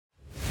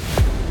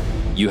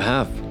You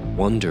have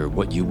wondered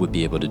what you would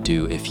be able to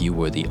do if you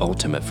were the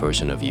ultimate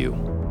version of you,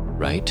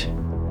 right?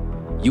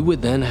 You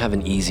would then have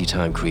an easy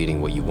time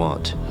creating what you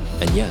want,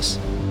 and yes,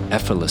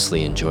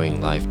 effortlessly enjoying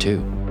life too.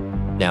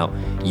 Now,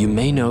 you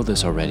may know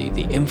this already,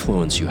 the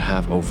influence you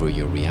have over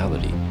your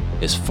reality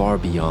is far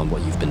beyond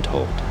what you've been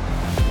told.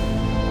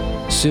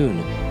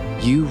 Soon,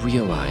 you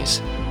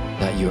realize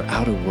that your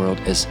outer world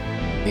is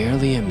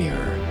merely a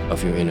mirror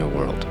of your inner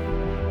world,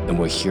 and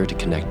we're here to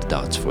connect the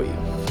dots for you.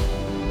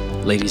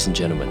 Ladies and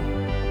gentlemen,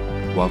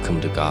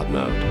 welcome to God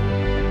Mode.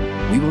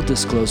 We will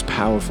disclose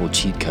powerful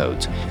cheat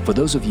codes for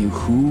those of you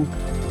who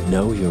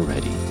know you're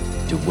ready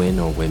to win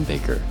or win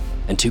bigger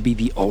and to be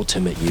the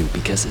ultimate you,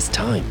 because it's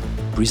time.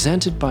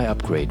 Presented by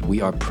Upgrade,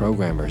 we are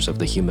programmers of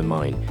the human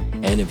mind,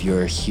 and if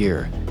you're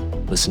here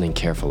listening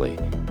carefully,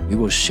 we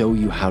will show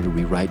you how to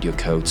rewrite your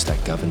codes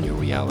that govern your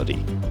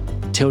reality.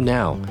 Till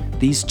now,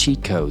 these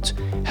cheat codes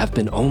have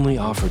been only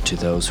offered to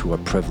those who are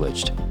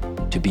privileged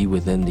to be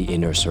within the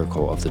inner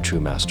circle of the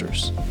true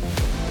masters.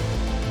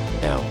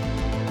 Now,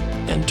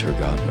 enter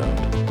God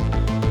Mode.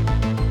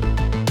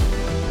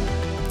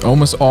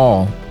 Almost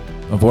all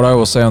of what I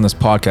will say on this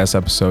podcast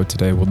episode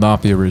today will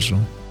not be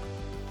original.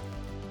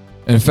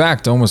 In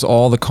fact, almost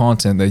all the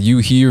content that you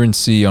hear and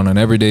see on an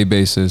everyday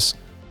basis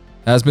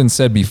has been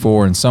said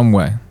before in some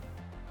way.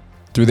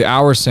 Through the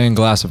hour-saying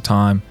glass of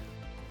time,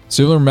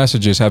 similar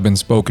messages have been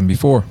spoken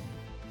before.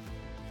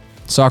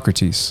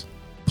 Socrates,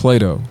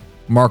 Plato,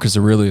 Marcus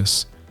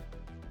Aurelius.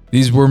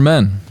 These were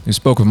men who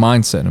spoke of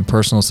mindset and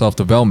personal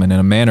self-development in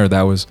a manner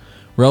that was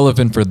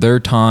relevant for their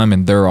time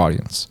and their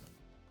audience.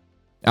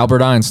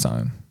 Albert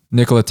Einstein,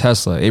 Nikola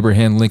Tesla,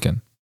 Abraham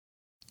Lincoln.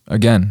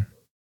 Again,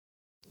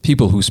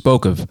 people who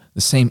spoke of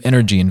the same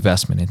energy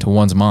investment into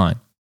one's mind.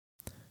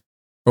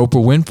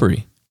 Oprah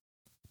Winfrey,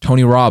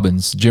 Tony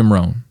Robbins, Jim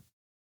Rohn.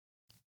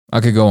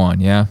 I could go on,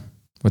 yeah,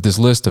 with this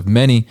list of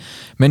many,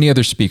 many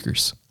other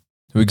speakers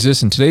who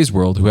exist in today's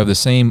world who have the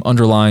same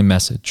underlying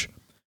message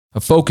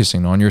of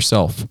focusing on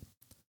yourself,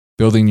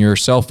 building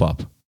yourself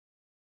up.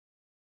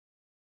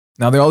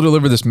 Now, they all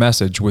deliver this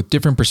message with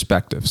different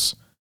perspectives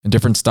and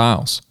different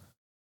styles.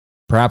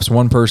 Perhaps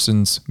one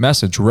person's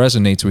message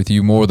resonates with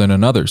you more than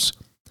another's.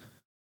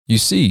 You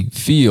see,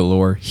 feel,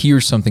 or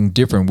hear something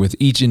different with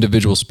each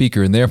individual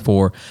speaker, and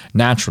therefore,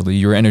 naturally,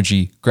 your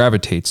energy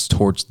gravitates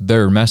towards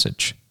their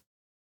message.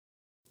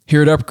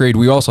 Here at Upgrade,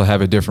 we also have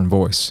a different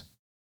voice.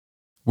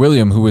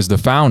 William, who is the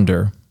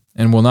founder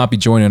and will not be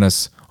joining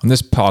us on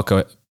this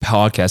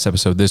podcast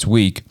episode this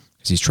week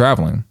as he's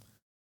traveling,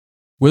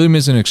 William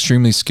is an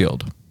extremely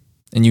skilled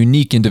and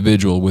unique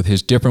individual with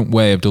his different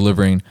way of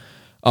delivering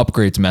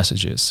Upgrade's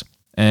messages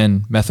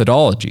and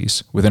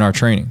methodologies within our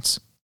trainings.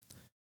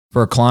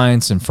 For our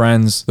clients and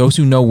friends, those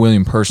who know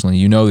William personally,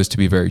 you know this to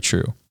be very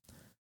true.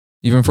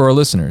 Even for our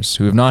listeners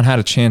who have not had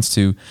a chance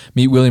to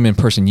meet William in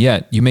person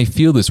yet, you may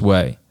feel this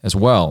way as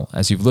well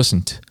as you've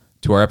listened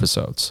to our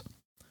episodes.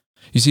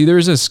 You see, there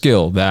is a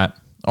skill that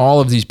all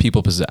of these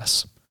people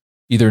possess,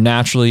 either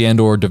naturally and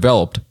or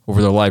developed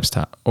over their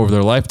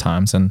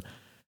lifetimes, and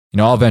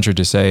I'll venture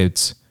to say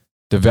it's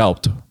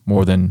developed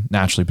more than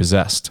naturally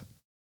possessed.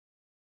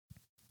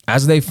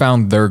 As they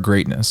found their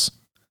greatness,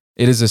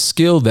 it is a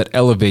skill that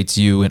elevates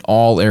you in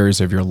all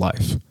areas of your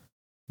life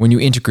when you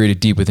integrate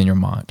it deep within your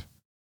mind.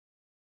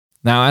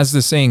 Now, as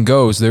the saying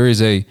goes, there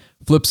is a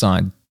flip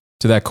side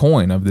to that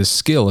coin of this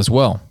skill as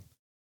well.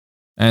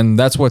 And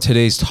that's what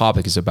today's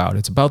topic is about.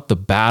 It's about the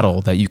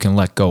battle that you can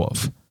let go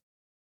of.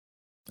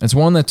 It's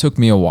one that took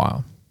me a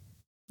while,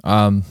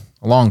 a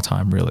long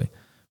time really,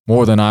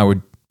 more than I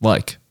would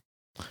like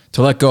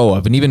to let go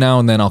of. And even now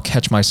and then I'll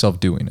catch myself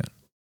doing it.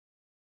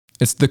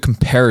 It's the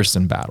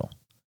comparison battle.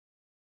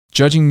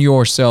 Judging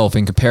yourself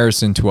in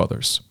comparison to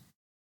others.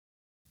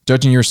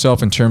 Judging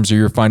yourself in terms of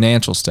your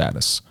financial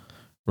status,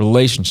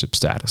 relationship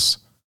status,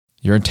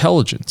 your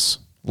intelligence,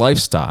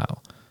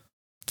 lifestyle,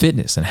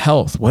 fitness and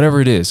health, whatever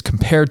it is,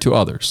 compared to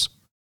others.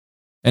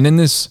 And in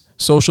this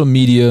social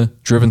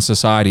media-driven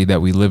society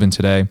that we live in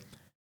today,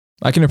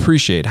 I can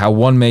appreciate how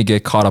one may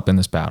get caught up in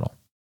this battle.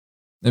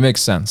 It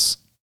makes sense.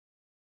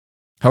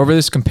 However,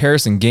 this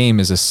comparison game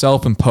is a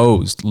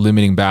self-imposed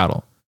limiting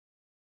battle.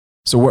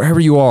 So wherever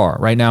you are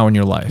right now in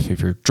your life, if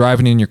you're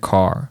driving in your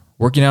car,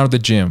 working out at the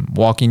gym,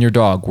 walking your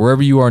dog,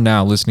 wherever you are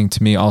now listening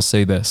to me, I'll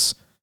say this.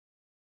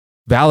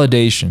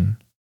 Validation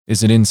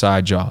is an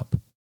inside job.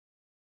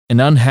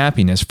 And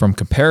unhappiness from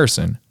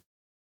comparison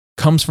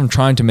comes from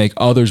trying to make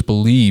others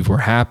believe we're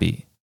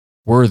happy,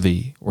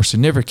 worthy, or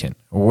significant,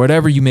 or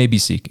whatever you may be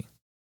seeking.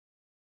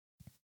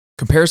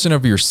 Comparison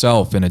of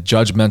yourself in a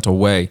judgmental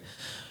way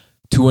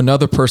to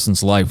another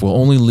person's life will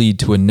only lead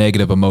to a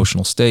negative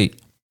emotional state.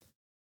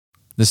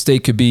 The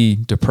state could be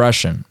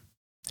depression,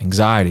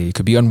 anxiety, it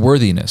could be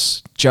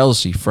unworthiness,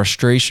 jealousy,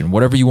 frustration,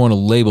 whatever you want to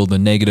label the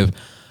negative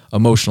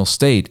emotional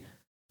state.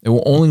 It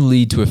will only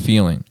lead to a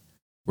feeling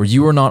where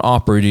you are not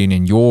operating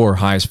in your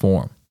highest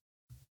form.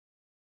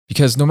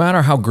 Because no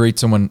matter how great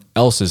someone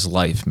else's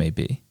life may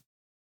be,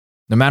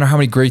 no matter how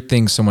many great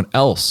things someone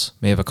else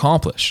may have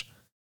accomplished,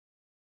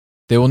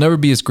 they will never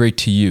be as great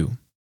to you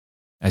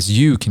as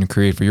you can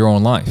create for your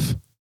own life.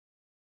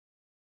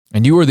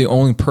 And you are the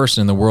only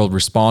person in the world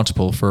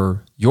responsible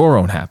for your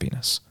own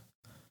happiness.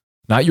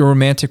 Not your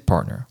romantic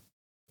partner,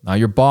 not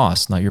your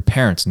boss, not your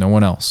parents, no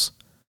one else.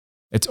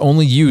 It's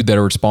only you that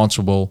are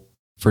responsible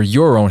for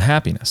your own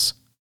happiness.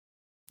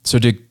 So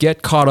to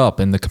get caught up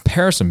in the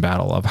comparison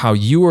battle of how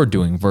you are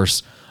doing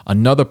versus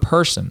another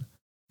person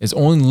is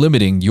only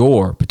limiting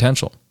your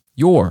potential,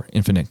 your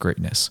infinite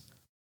greatness.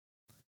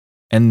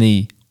 And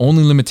the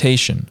only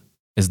limitation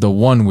is the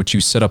one which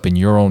you set up in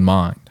your own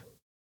mind.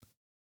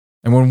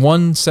 And when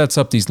one sets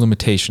up these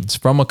limitations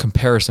from a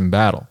comparison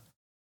battle,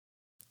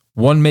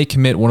 one may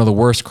commit one of the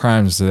worst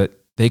crimes that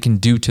they can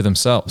do to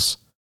themselves.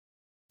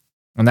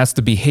 And that's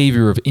the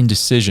behavior of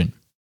indecision.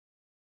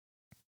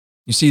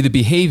 You see, the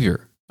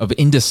behavior of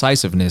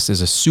indecisiveness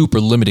is a super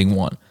limiting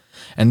one.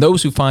 And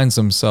those who find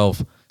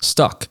themselves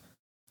stuck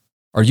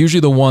are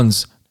usually the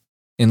ones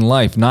in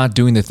life not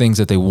doing the things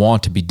that they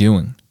want to be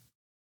doing.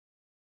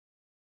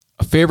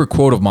 A favorite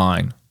quote of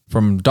mine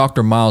from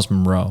Dr. Miles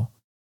Monroe,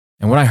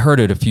 and when I heard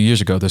it a few years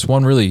ago, this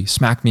one really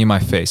smacked me in my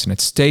face, and it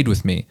stayed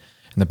with me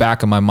in the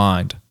back of my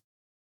mind.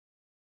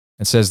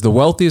 It says, "The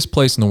wealthiest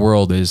place in the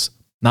world is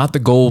not the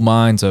gold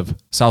mines of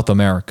South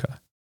America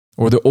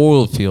or the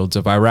oil fields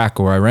of Iraq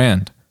or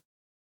Iran.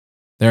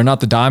 They are not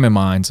the diamond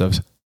mines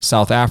of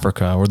South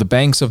Africa or the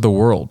banks of the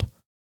world.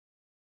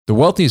 The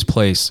wealthiest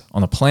place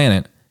on the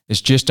planet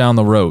is just down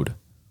the road.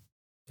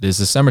 It is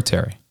the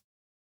cemetery.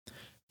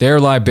 There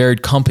lie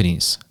buried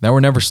companies that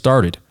were never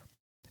started,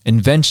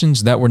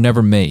 inventions that were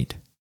never made,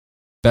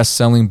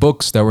 best-selling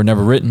books that were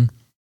never written,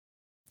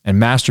 and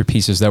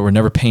masterpieces that were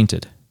never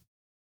painted.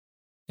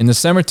 In the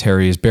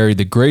cemetery is buried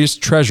the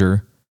greatest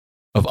treasure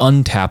of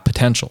untapped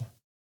potential."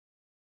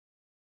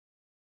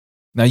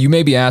 Now you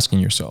may be asking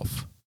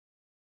yourself,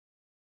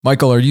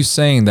 Michael, are you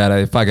saying that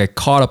if I get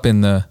caught up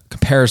in the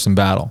comparison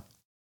battle,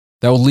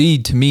 that will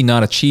lead to me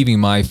not achieving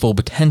my full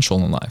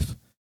potential in life?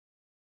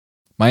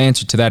 My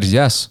answer to that is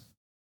yes.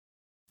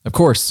 Of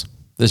course,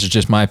 this is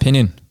just my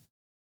opinion.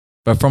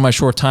 But from my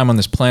short time on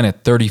this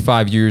planet,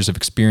 35 years of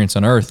experience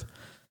on Earth,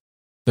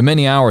 the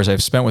many hours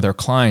I've spent with our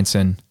clients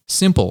and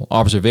simple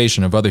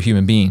observation of other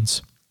human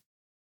beings,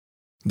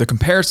 the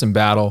comparison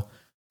battle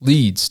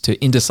leads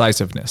to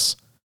indecisiveness.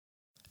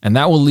 And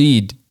that will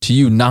lead to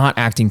you not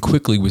acting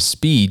quickly with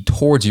speed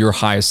towards your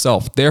highest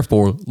self,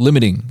 therefore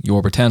limiting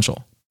your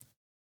potential.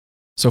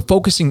 So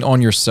focusing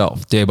on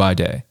yourself day by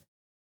day,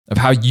 of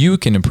how you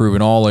can improve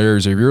in all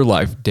areas of your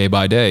life day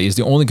by day, is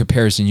the only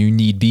comparison you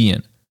need be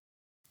in.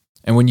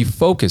 And when you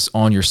focus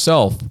on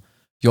yourself,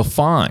 you'll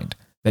find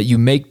that you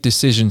make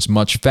decisions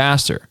much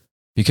faster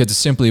because it's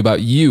simply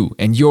about you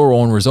and your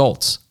own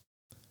results.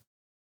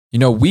 You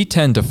know, we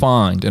tend to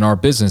find in our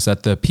business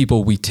that the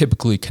people we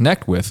typically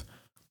connect with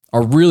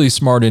are really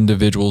smart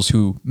individuals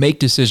who make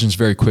decisions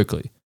very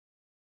quickly.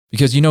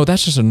 Because, you know,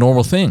 that's just a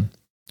normal thing.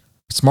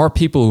 Smart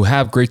people who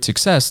have great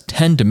success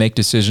tend to make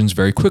decisions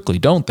very quickly,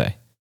 don't they?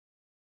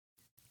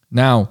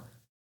 Now,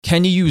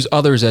 can you use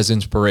others as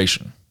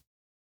inspiration?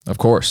 Of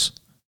course.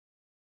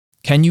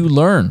 Can you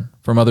learn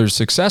from others'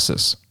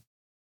 successes?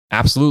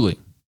 Absolutely.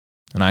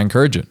 And I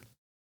encourage it.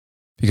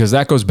 Because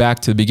that goes back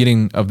to the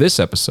beginning of this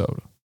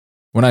episode,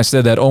 when I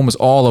said that almost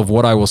all of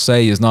what I will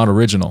say is not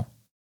original.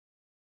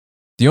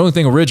 The only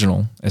thing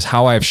original is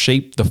how I have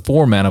shaped the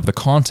format of the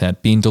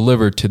content being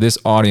delivered to this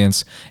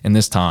audience in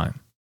this time.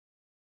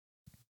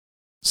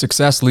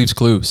 Success leaves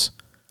clues.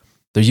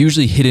 They're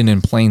usually hidden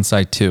in plain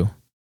sight too.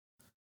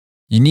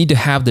 You need to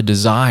have the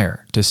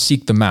desire to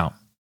seek them out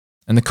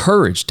and the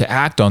courage to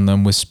act on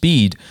them with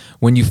speed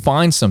when you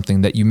find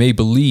something that you may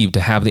believe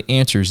to have the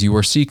answers you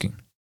are seeking.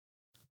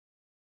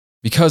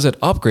 Because at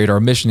Upgrade, our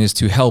mission is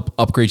to help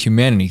upgrade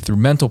humanity through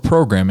mental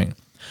programming,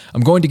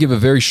 I'm going to give a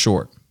very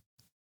short,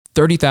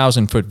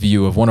 30,000-foot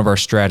view of one of our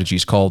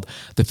strategies called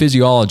the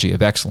physiology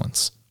of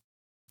excellence.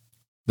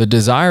 The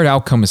desired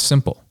outcome is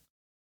simple: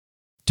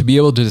 to be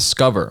able to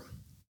discover,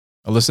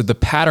 elicit the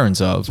patterns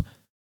of,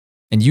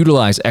 and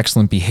utilize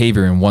excellent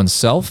behavior in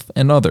oneself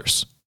and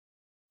others.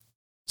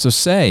 So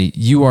say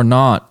you are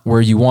not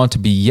where you want to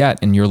be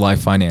yet in your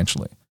life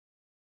financially,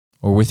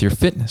 or with your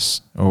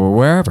fitness, or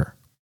wherever.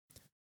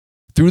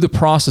 Through the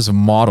process of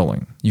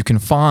modeling, you can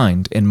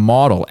find and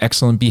model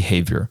excellent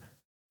behavior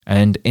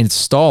and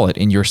install it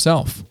in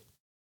yourself.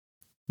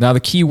 Now,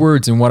 the key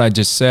words in what I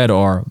just said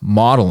are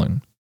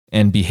modeling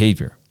and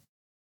behavior.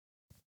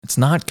 It's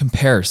not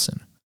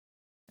comparison,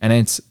 and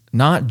it's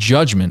not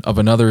judgment of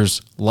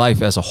another's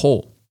life as a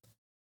whole.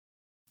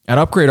 At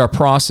Upgrade, our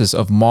process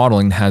of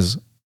modeling has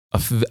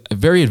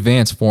very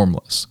advanced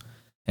formulas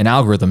and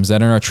algorithms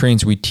that in our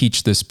trainings we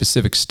teach the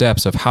specific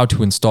steps of how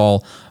to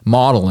install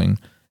modeling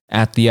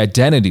at the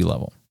identity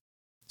level.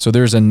 So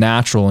there's a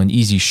natural and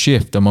easy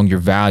shift among your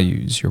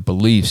values, your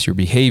beliefs, your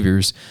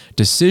behaviors,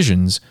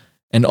 decisions,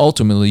 and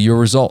ultimately your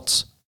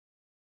results.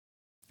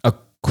 A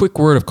quick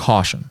word of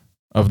caution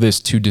of this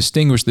to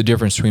distinguish the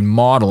difference between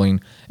modeling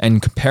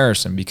and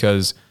comparison,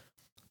 because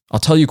I'll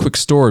tell you a quick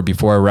story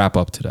before I wrap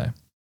up today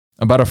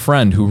about a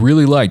friend who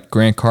really liked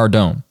Grant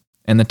Cardone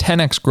and the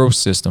 10x growth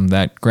system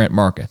that Grant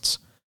markets.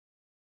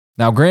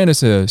 Now, Grant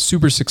is a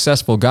super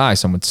successful guy,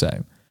 some would say,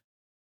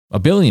 a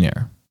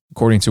billionaire,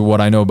 according to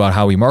what I know about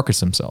how he markets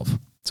himself.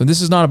 So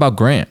this is not about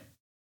Grant.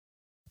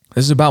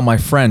 This is about my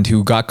friend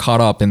who got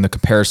caught up in the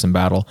comparison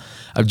battle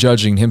of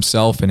judging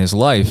himself and his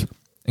life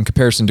in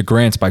comparison to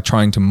Grant's by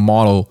trying to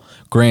model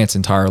Grant's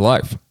entire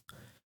life.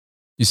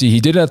 You see, he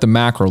did it at the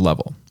macro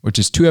level, which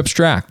is too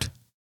abstract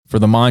for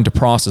the mind to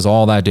process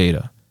all that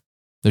data.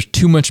 There's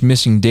too much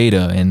missing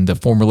data in the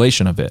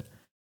formulation of it.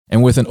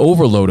 And with an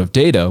overload of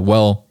data,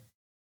 well,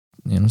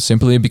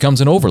 simply it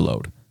becomes an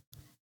overload.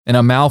 And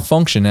a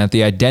malfunction at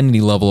the identity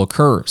level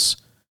occurs.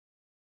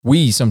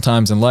 We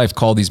sometimes in life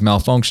call these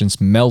malfunctions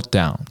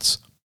meltdowns.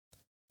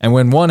 And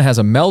when one has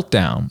a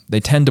meltdown, they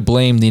tend to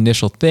blame the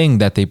initial thing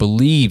that they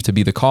believe to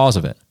be the cause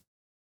of it.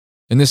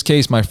 In this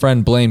case, my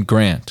friend blamed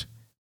Grant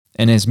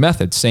and his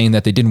methods, saying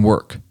that they didn't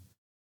work,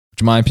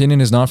 which in my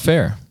opinion is not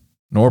fair,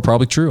 nor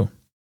probably true.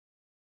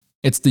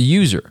 It's the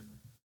user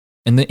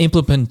and the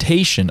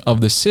implementation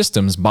of the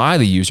systems by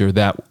the user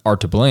that are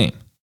to blame.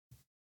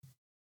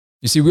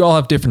 You see, we all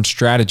have different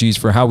strategies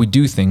for how we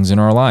do things in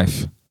our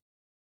life.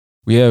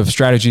 We have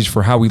strategies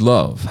for how we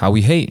love, how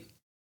we hate,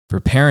 for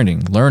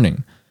parenting,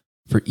 learning,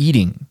 for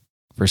eating,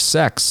 for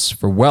sex,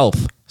 for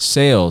wealth,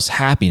 sales,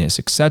 happiness,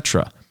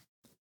 etc.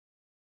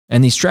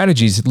 And these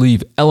strategies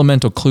leave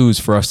elemental clues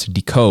for us to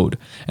decode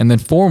and then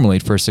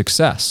formulate for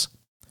success.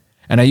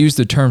 And I use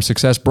the term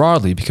success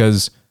broadly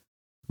because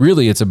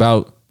really it's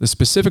about the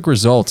specific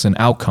results and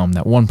outcome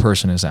that one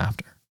person is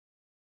after.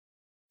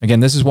 Again,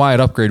 this is why at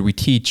Upgrade we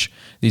teach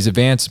these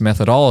advanced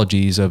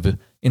methodologies of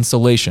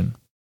installation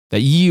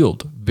that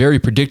yield very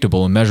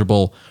predictable and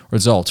measurable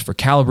results for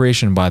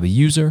calibration by the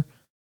user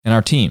and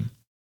our team.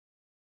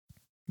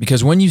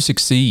 Because when you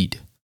succeed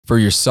for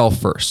yourself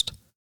first,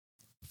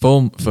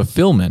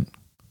 fulfillment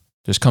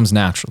just comes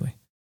naturally.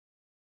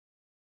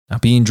 Now,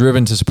 being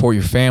driven to support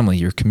your family,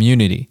 your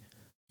community,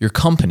 your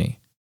company,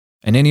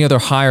 and any other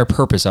higher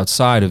purpose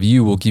outside of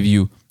you will give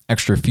you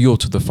extra fuel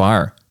to the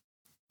fire.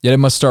 Yet it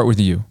must start with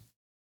you.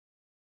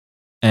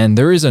 And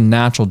there is a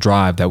natural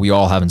drive that we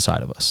all have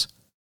inside of us.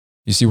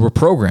 You see, we're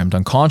programmed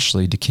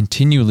unconsciously to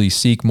continually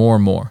seek more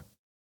and more.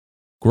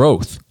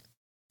 Growth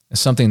is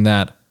something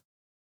that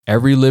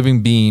every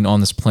living being on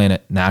this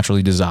planet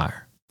naturally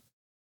desire.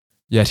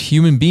 Yet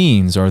human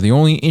beings are the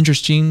only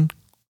interesting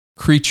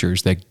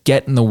creatures that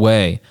get in the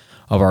way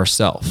of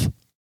ourself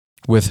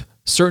with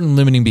certain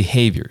limiting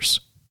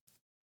behaviors.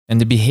 And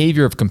the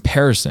behavior of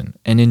comparison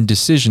and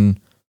indecision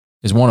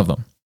is one of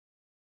them.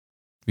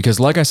 Because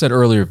like I said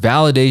earlier,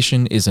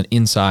 validation is an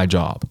inside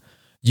job.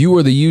 You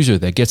are the user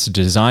that gets to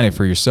design it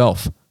for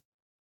yourself.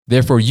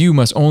 Therefore, you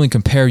must only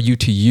compare you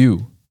to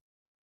you.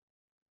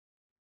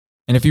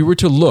 And if you were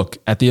to look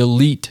at the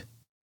elite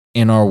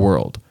in our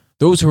world,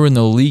 those who are in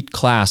the elite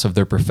class of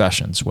their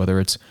professions, whether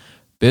it's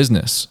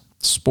business,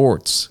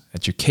 sports,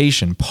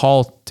 education,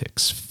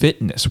 politics,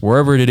 fitness,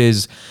 wherever it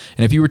is,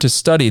 and if you were to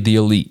study the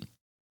elite,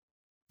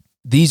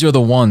 these are the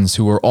ones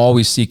who are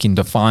always seeking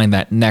to find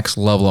that next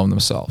level of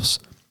themselves.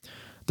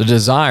 The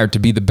desire to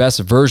be the best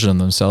version of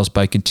themselves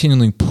by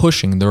continually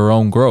pushing their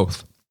own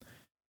growth.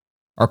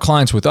 Our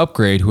clients with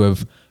Upgrade who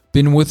have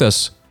been with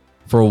us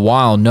for a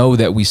while know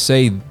that we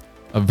say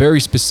a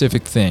very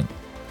specific thing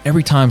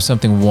every time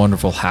something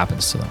wonderful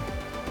happens to them.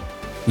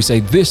 We say,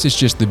 this is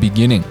just the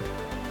beginning.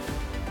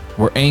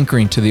 We're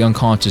anchoring to the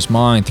unconscious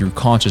mind through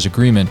conscious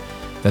agreement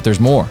that there's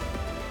more.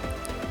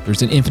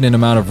 There's an infinite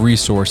amount of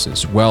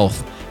resources,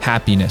 wealth,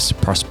 happiness,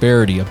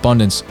 prosperity,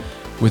 abundance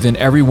within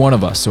every one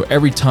of us. So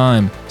every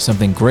time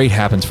something great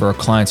happens for our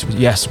clients,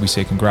 yes, we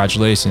say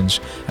congratulations.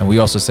 And we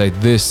also say,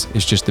 this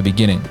is just the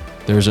beginning.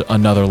 There's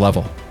another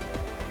level.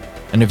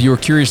 And if you are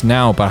curious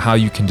now about how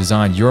you can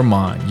design your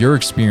mind, your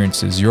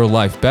experiences, your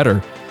life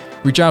better,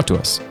 reach out to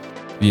us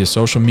via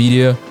social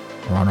media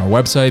or on our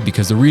website,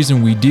 because the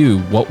reason we do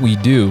what we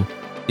do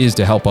is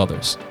to help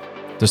others,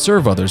 to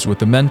serve others with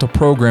the mental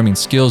programming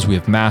skills we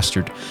have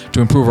mastered to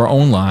improve our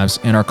own lives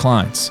and our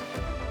clients.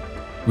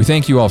 We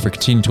thank you all for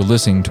continuing to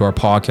listen to our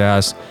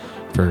podcast,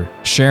 for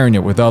sharing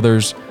it with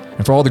others,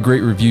 and for all the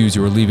great reviews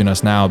you are leaving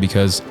us now,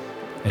 because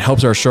it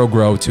helps our show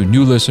grow to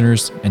new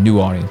listeners and new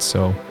audience.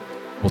 So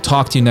we'll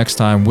talk to you next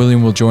time.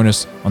 William will join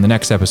us on the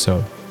next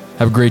episode.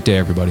 Have a great day,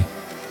 everybody.